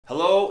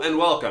Hello and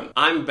welcome.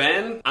 I'm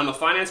Ben, I'm a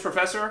finance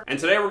professor, and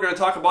today we're going to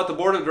talk about the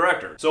board of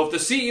directors. So if the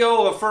CEO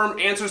of a firm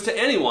answers to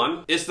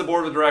anyone, it's the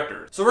board of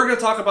directors. So we're going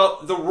to talk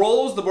about the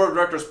roles the board of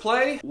directors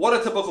play, what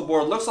a typical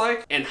board looks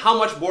like, and how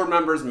much board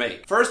members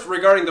make. First,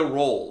 regarding the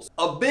roles.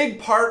 A big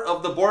part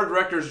of the board of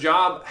directors'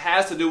 job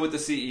has to do with the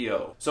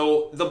CEO.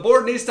 So the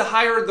board needs to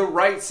hire the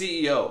right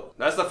CEO.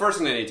 That's the first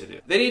thing they need to do.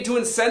 They need to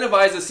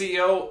incentivize the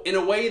CEO in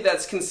a way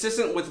that's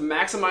consistent with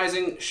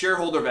maximizing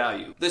shareholder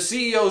value. The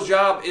CEO's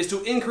job is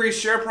to increase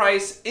share price,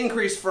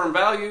 increase firm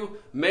value,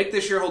 make the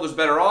shareholders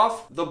better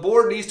off. The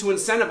board needs to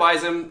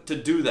incentivize them to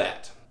do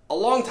that. A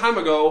long time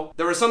ago,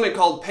 there was something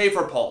called pay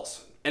for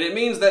pulse, and it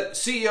means that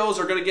CEOs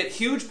are going to get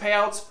huge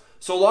payouts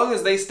so long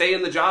as they stay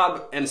in the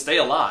job and stay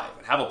alive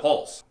and have a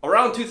pulse.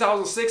 Around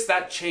 2006,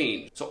 that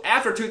changed. So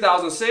after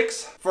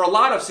 2006, for a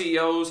lot of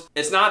CEOs,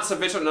 it's not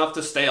sufficient enough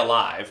to stay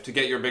alive to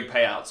get your big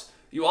payouts.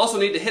 You also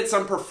need to hit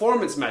some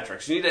performance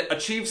metrics. You need to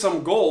achieve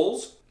some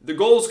goals. The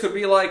goals could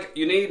be like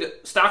you need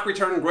stock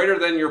return greater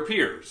than your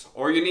peers,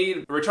 or you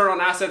need return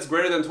on assets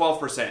greater than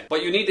 12%.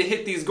 But you need to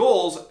hit these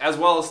goals as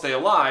well as stay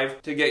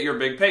alive to get your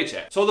big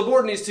paycheck. So the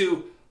board needs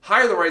to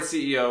hire the right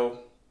CEO,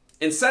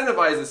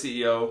 incentivize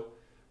the CEO,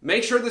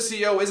 make sure the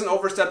CEO isn't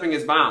overstepping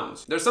his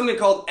bounds. There's something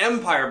called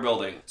empire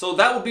building. So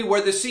that would be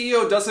where the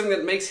CEO does something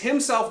that makes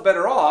himself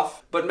better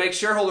off, but makes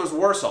shareholders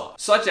worse off.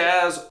 Such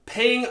as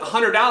paying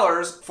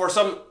 $100 for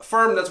some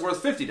firm that's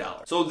worth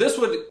 $50. So this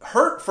would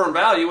hurt firm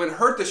value and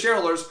hurt the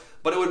shareholders,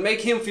 but it would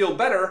make him feel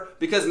better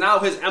because now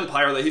his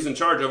empire that he's in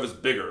charge of is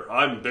bigger.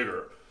 I'm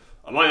bigger.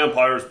 My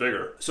empire is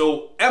bigger.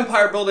 So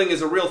empire building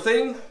is a real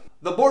thing.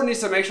 The board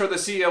needs to make sure the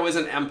CEO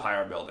isn't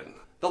empire building.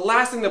 The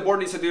last thing the board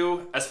needs to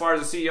do, as far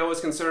as the CEO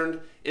is concerned,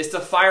 is to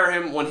fire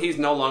him when he's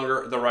no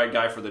longer the right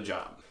guy for the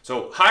job.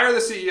 So hire the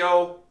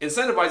CEO,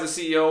 incentivize the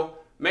CEO,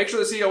 make sure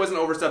the CEO isn't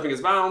overstepping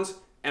his bounds,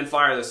 and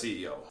fire the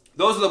CEO.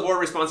 Those are the board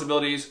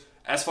responsibilities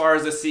as far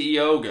as the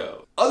CEO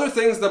goes. Other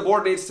things the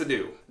board needs to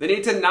do. They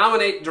need to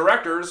nominate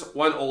directors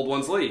when old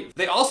ones leave.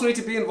 They also need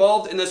to be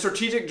involved in the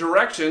strategic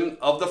direction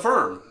of the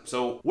firm.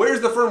 So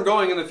where's the firm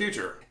going in the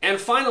future? And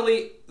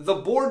finally, the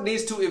board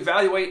needs to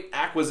evaluate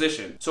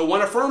acquisition. So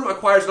when a firm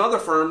acquires another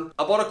firm,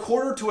 about a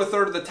quarter to a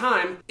third of the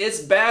time, it's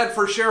bad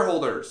for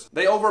shareholders.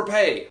 They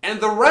overpay. And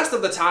the rest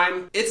of the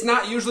time, it's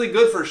not usually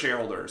good for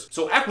shareholders.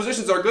 So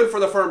acquisitions are good for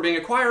the firm being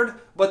acquired,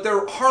 but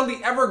they're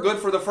hardly ever good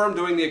for the firm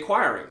doing the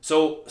acquiring.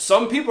 So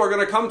some people are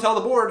going to come tell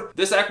the board,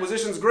 this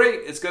acquisition's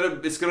great, it's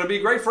gonna be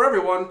great for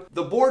everyone.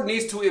 The board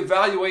needs to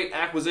evaluate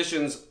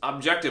acquisitions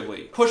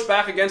objectively. Push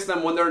back against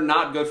them when they're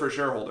not good for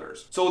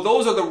shareholders. So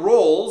those are the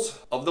roles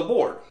of the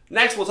board.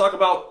 Next, we'll talk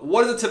about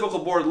what does a typical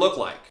board look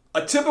like.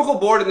 A typical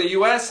board in the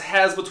US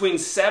has between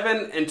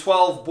 7 and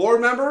 12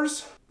 board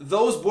members.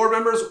 Those board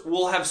members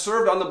will have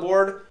served on the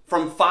board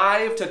from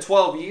 5 to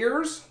 12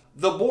 years.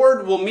 The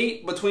board will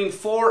meet between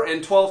 4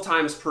 and 12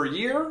 times per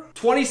year.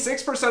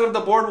 26% of the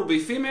board will be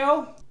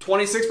female.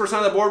 26%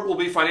 of the board will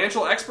be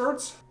financial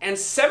experts. And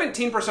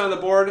 17% of the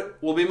board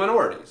will be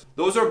minorities.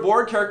 Those are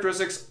board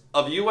characteristics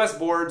of US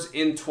boards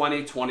in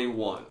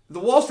 2021. The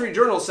Wall Street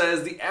Journal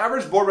says the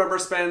average board member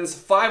spends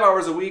 5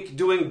 hours a week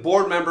doing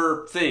board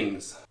member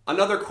things.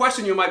 Another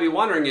question you might be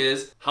wondering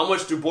is, how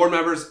much do board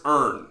members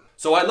earn?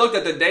 So I looked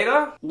at the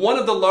data. One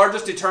of the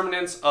largest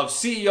determinants of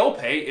CEO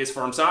pay is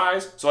firm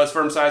size. So as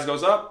firm size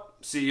goes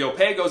up, CEO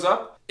pay goes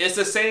up. It's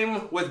the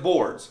same with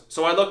boards.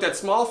 So I looked at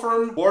small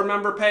firm board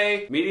member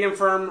pay, medium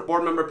firm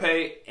board member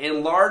pay,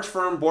 and large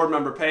firm board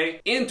member pay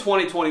in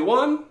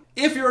 2021.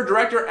 If you're a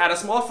director at a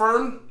small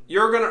firm,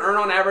 you're going to earn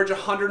on average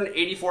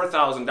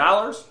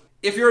 $184,000.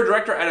 If you're a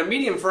director at a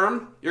medium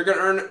firm, you're going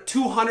to earn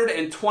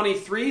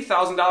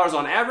 $223,000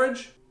 on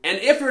average. And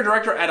if you're a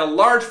director at a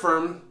large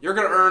firm, you're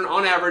going to earn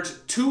on average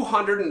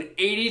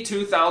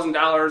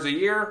 $282,000 a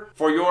year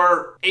for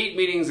your 8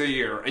 meetings a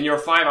year and your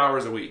 5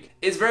 hours a week.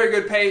 It's very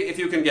good pay if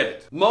you can get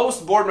it.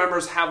 Most board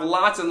members have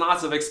lots and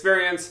lots of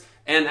experience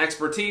and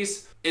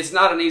expertise. It's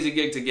not an easy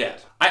gig to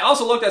get. I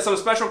also looked at some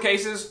special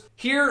cases.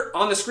 Here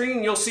on the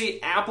screen, you'll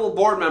see Apple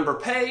board member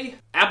pay.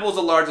 Apple is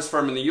the largest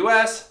firm in the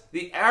US.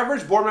 The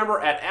average board member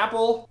at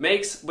Apple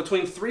makes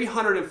between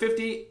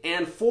 $350,000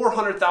 and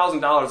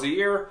 $400,000 a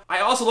year.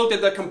 I also looked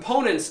at the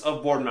components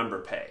of board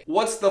member pay.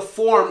 What's the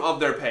form of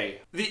their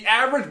pay? The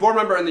average board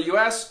member in the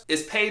US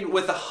is paid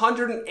with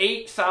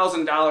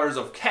 $108,000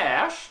 of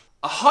cash,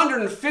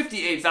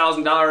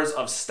 $158,000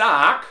 of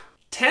stock,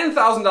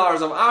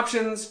 $10,000 of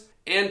options,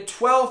 and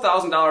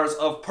 $12,000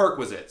 of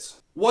perquisites.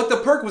 What the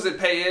perquisite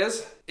pay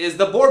is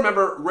the board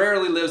member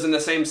rarely lives in the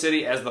same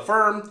city as the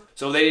firm,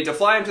 so they need to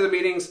fly him to the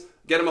meetings,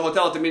 get him a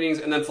hotel at the meetings,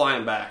 and then fly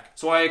him back.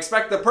 So I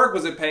expect the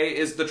perquisite pay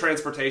is the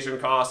transportation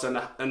costs and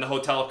the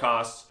hotel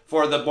costs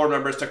for the board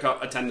members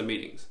to attend the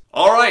meetings.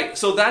 All right,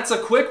 so that's a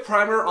quick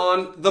primer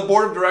on the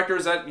board of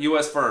directors at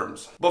U.S.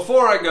 firms.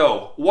 Before I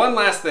go, one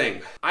last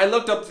thing. I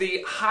looked up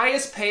the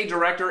highest paid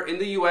director in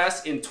the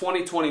U.S. in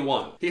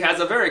 2021. He has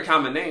a very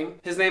common name.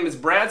 His name is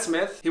Brad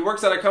Smith. He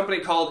works at a company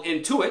called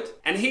Intuit,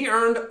 and he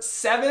earned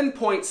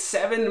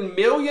 $7.7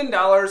 million in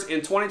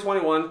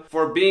 2021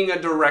 for being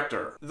a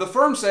director. The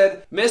firm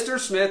said Mr.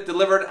 Smith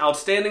delivered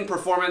outstanding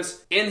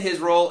performance in his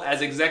role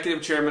as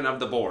executive chairman of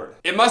the board.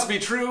 It must be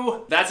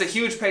true. That's a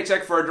huge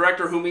paycheck for a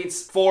director who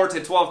meets 4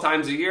 to 12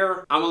 times a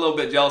year. I'm a little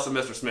bit jealous of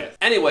Mr. Smith.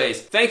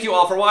 Anyways, thank you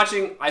all for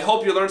watching. I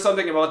hope you learned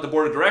something about the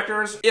board of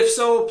directors. If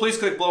so, please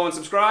click below and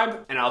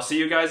subscribe, and I'll see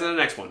you guys in the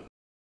next one.